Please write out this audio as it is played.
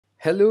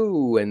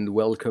Hello and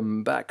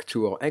welcome back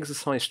to our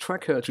exercise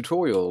tracker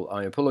tutorial.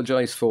 I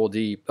apologize for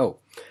this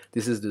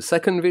is the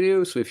second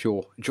video, so if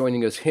you're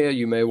joining us here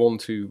you may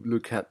want to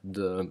look at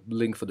the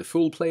link for the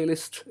full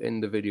playlist in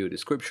the video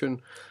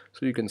description,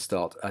 so you can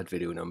start at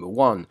video number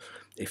 1.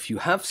 If you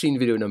have seen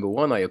video number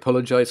 1, I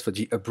apologize for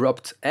the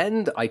abrupt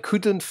end. I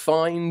couldn't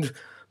find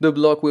the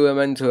block we were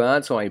meant to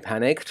add, so I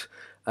panicked.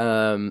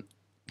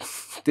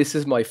 This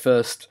is my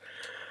first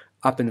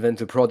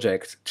AppInventor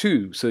project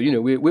too, so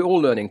we're all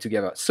learning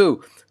together.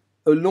 So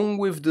along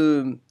with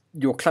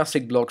your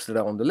classic blocks that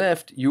are on the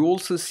left, you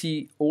also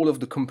see all of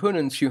the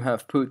components you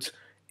have put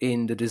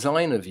in the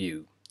designer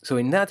view. So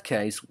in that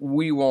case,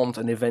 we want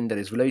an event that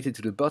is related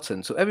to the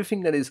button. So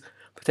everything that is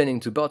pertaining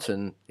to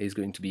button is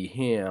going to be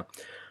here.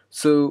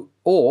 So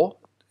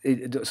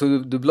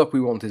the block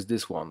we want is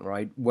this one,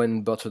 right?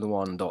 When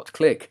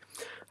button1.click.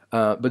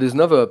 But there's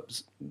another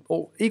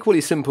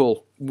equally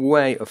simple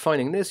way of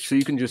finding this, so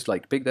you can just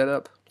pick that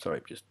up,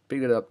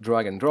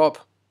 drag and drop,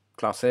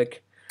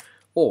 classic,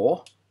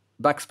 or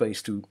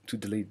backspace to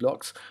delete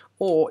blocks,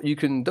 or you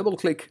can double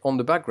click on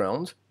the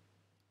background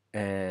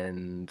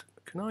and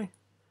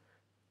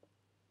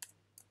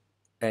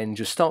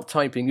just start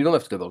typing. You don't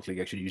have to double click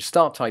actually, you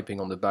start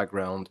typing on the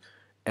background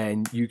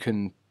and you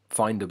can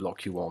find the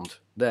block you want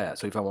there.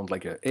 So if I want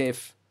like a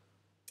if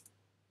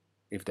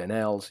then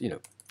else,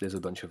 there's a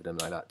bunch of them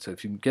like that. So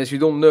in case you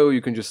don't know,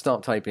 you can just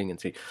start typing and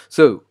see.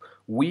 So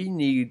we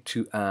need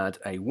to add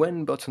a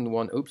when button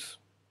one. Oops,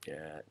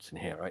 yeah, it's in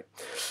here, right?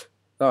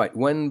 All right,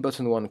 when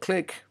button one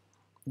click.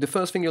 The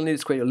first thing you'll need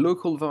is create a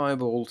local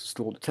variable to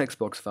store the text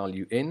box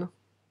value in.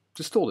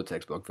 To store the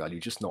text box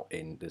value, just not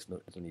in. There's no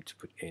need to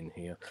put in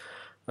here.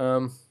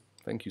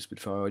 Thank you,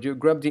 Spitfire Audio.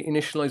 Grab the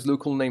initialize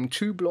local name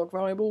 2 block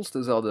variables.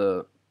 Those are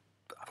the,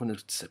 I'm going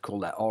to call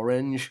that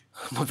orange.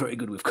 I'm not very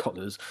good with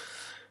colors.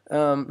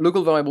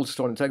 Local variable to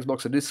store in the text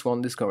box, so this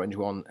orange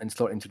one, and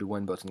start into the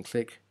when button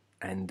click,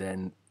 and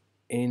then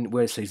in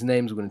where it says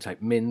names, we're going to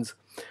type mins.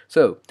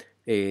 So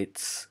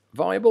it's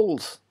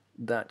variables,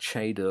 that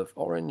shade of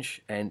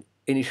orange, and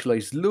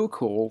initialize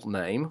local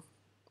name,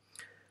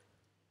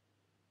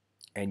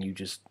 and you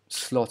just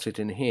slot it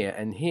in here,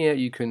 and here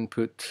you can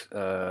put,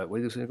 what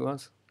did you say it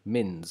was?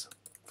 Mins,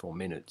 for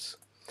minutes.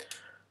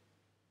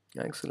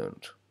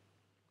 Excellent.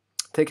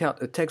 Take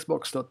out a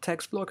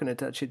textbox.text block and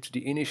attach it to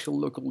the initial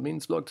local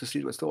mins block to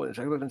see what's stored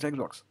in the text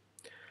box.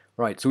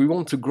 Right, so we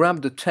want to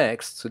grab the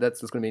text, so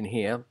that's going to be in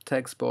here,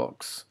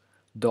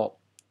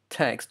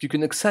 textbox.text. You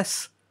can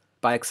access,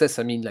 by access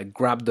I mean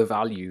grab the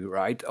value,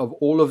 right, of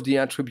all of the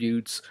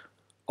attributes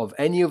of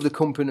any of the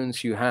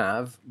components you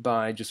have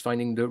by just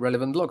finding the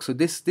relevant block. So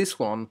this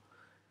one,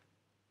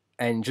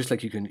 and just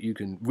you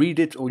can read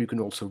it, or you can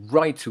also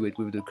write to it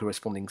with the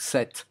corresponding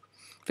set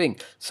thing.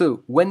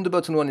 So when the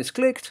button one is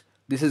clicked,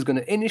 this is going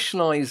to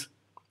initialize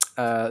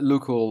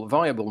local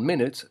variable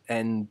minute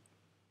and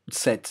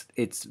set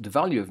the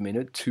value of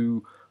minute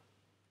to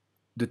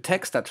the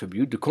text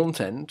attribute, the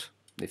content,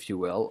 if you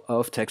will,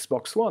 of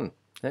textbox1.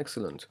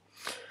 Excellent.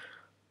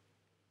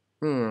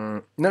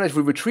 Now that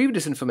we retrieve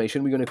this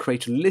information, we're going to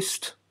create a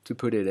list to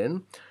put it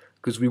in,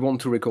 because we want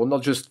to record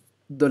not just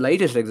the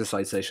latest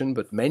exercise session,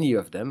 but many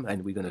of them,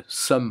 and we're going to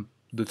sum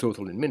the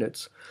total in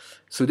minutes.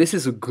 So this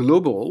is a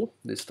global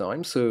this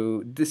time,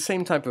 so the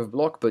same type of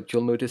block, but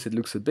you'll notice it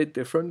looks a bit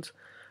different.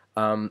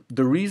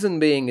 The reason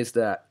being is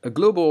that a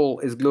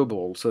global is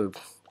global, so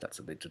that's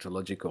a bit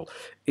tautological.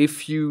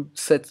 If you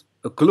set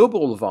a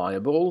global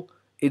variable,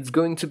 it's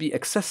going to be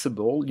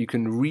accessible. You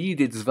can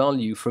read its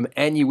value from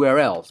anywhere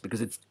else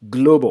because it's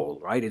global,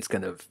 right? It's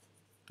kind of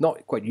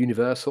not quite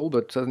universal,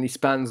 but certainly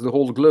spans the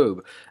whole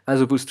globe,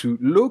 as opposed to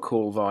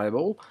local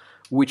variable,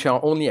 which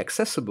are only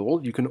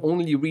accessible. You can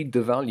only read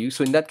the value.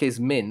 So in that case,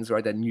 mins,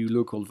 right, that new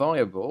local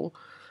variable,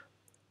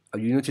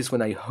 you notice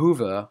when I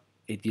hover,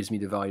 it gives me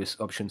the various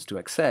options to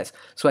access.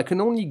 So I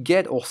can only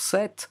get or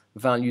set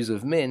values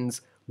of mins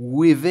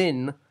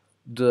within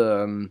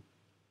the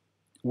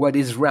what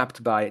is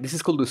wrapped by. This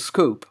is called the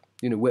scope.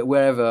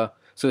 Wherever.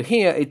 So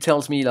here it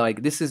tells me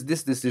this is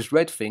this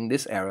red thing,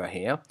 this error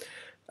here.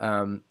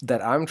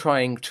 That I'm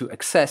trying to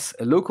access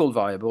a local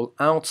variable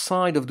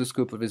outside of the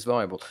scope of this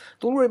variable.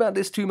 Don't worry about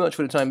this too much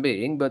for the time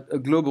being, but a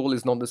global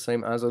is not the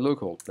same as a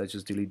local. Let's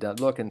just delete that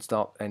block and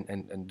start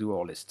and do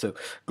our list. So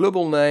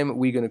global name,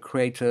 we're going to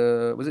create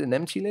was it an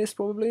empty list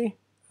probably?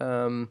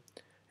 And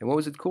what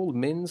was it called?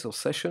 Mins or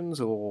sessions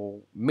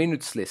or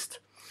minutes list.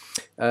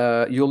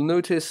 You'll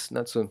notice,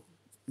 that's a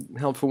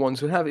helpful one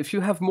to have. If you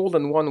have more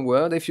than one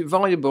word, if your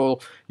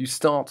variable, you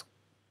start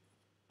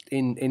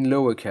in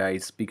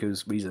lowercase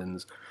because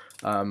reasons.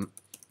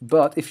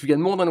 But if you get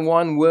more than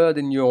one word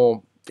in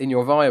your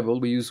variable,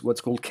 we use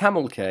what's called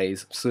camel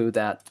case, so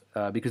that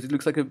because it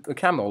looks like a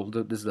camel,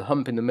 there's the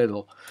hump in the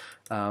middle.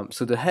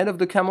 So the head of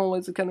the camel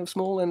is kind of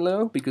small and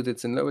low because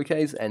it's in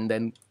lowercase, and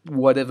then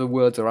whatever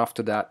words are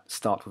after that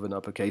start with an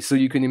uppercase. So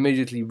you can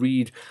immediately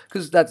read,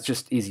 because that's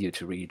just easier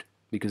to read,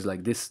 because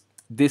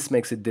this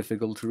makes it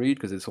difficult to read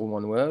because it's all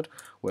one word,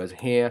 whereas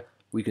here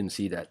we can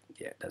see that,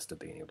 yeah, that's the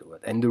beginning of the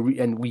word.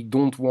 And we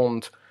don't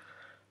want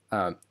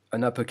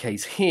an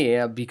uppercase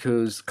here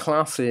because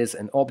classes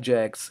and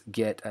objects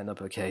get an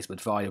uppercase but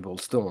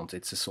variables don't.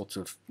 It's a sort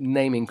of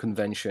naming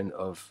convention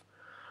of,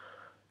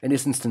 in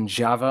this instance,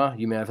 Java.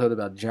 You may have heard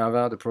about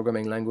Java, the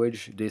programming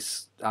language.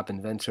 This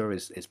AppInventor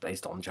is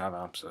based on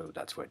Java, so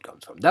that's where it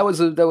comes from. That was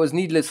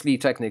needlessly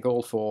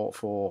technical for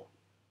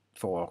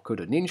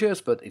Coder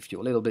Ninjas, but if you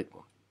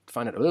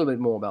find out a little bit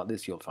more about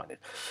this, you'll find it.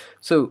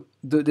 So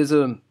there's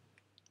a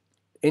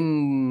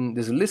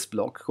list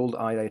block called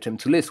addItem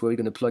to list, where we're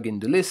going to plug in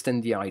the list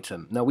and the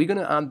item. Now we're going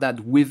to add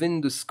that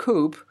within the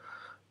scope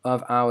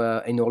of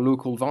our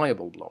local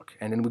variable block,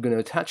 and then we're going to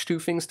attach two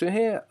things to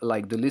here,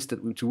 like the list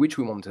to which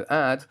we want to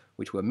add,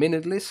 which were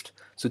minute list.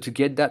 So to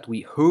get that,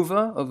 we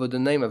hover over the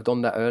name. I've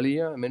done that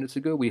earlier a minute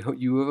ago.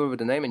 You hover over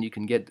the name, and you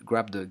can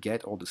grab the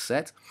get or the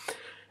set,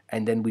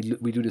 and then we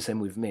do the same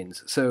with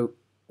mins. So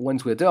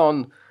once we're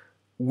done,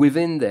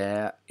 within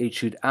there, it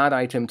should add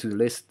item to the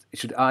list. It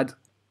should add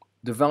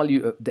the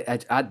value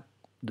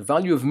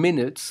of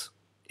minutes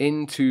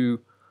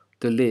into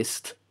the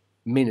list,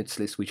 minutes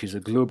list, which is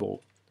a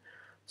global.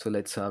 So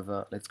let's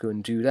go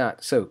and do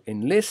that. So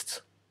in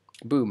list,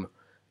 boom,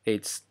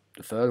 it's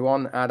the third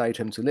one, add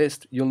item to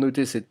list. You'll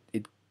notice it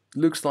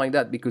looks like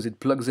that because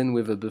it plugs in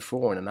with a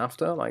before and an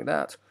after, like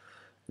that.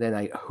 Then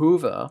I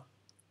hover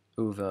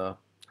over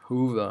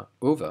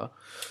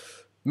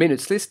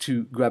minutes list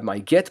to grab my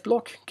get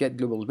block, get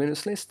global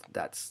minutes list.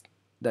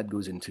 That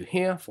goes into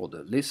here for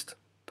the list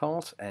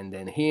part, and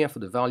then here for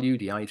the value,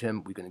 the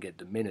item, we're going to get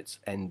the minutes.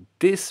 And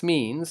this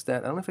means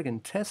that, I don't know if I can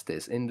test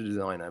this in the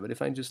designer, but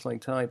if I just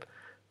like type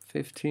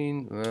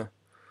 15,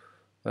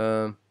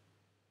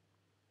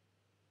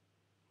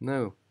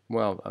 no,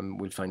 well,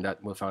 we'll find out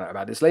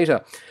about this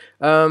later.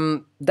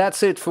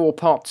 That's it for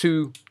part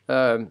 2,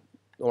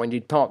 or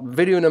indeed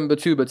video number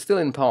 2, but still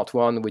in part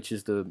 1, which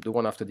is the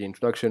one after the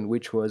introduction,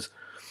 which was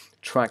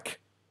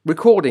track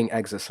recording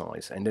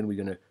exercise, and then we're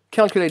going to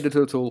calculate the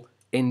total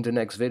in the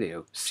next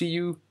video. See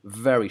you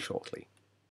very shortly.